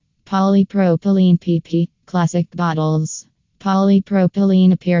Polypropylene PP, classic bottles.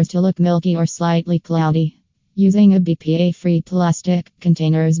 Polypropylene appears to look milky or slightly cloudy. Using a BPA-free plastic,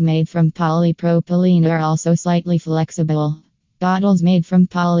 containers made from polypropylene are also slightly flexible. Bottles made from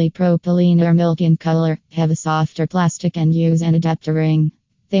polypropylene are milky in color, have a softer plastic and use an adapter ring.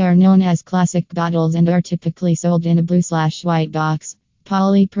 They are known as classic bottles and are typically sold in a blue/white box.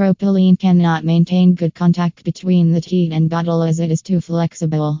 Polypropylene cannot maintain good contact between the teat and bottle as it is too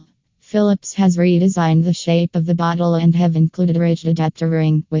flexible. Philips has redesigned the shape of the bottle and have included a rigid adapter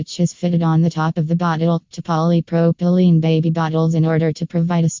ring, which is fitted on the top of the bottle, to polypropylene baby bottles in order to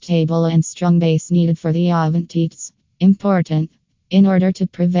provide a stable and strong base needed for the oven teats. Important. In order to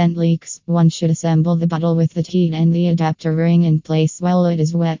prevent leaks, one should assemble the bottle with the teat and the adapter ring in place while it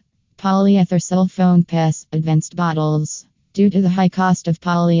is wet. Polyethersulfone PES, advanced bottles. Due to the high cost of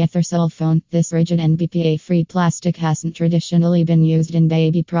polyethersulfone, this rigid and BPA-free plastic hasn't traditionally been used in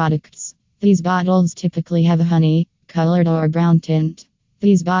baby products. These bottles typically have a honey-colored or brown tint.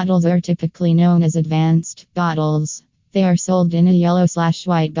 These bottles are typically known as advanced bottles. They are sold in a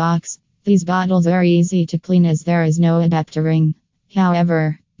yellow/white box. These bottles are easy to clean as there is no adapter ring.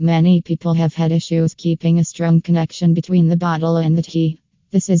 However, many people have had issues keeping a strong connection between the bottle and the teat.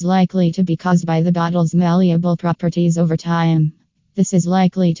 This is likely to be caused by the bottle's malleable properties over time. This is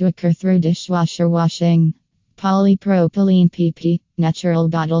likely to occur through dishwasher washing. Polypropylene PP, natural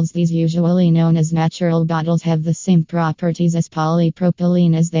bottles. These usually known as natural bottles have the same properties as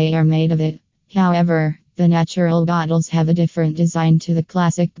polypropylene as they are made of it. However, the natural bottles have a different design to the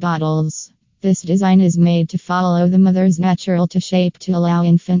classic bottles. This design is made to follow the mother's natural shape to allow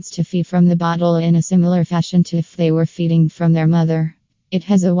infants to feed from the bottle in a similar fashion to if they were feeding from their mother. It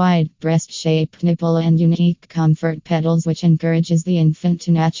has a wide, breast-shaped nipple and unique comfort pedals which encourages the infant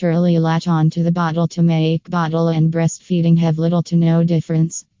to naturally latch onto the bottle to make bottle and breastfeeding have little to no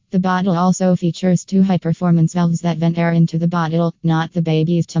difference. The bottle also features two high-performance valves that vent air into the bottle, not the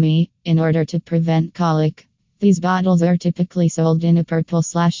baby's tummy, in order to prevent colic. These bottles are typically sold in a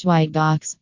purple/white box.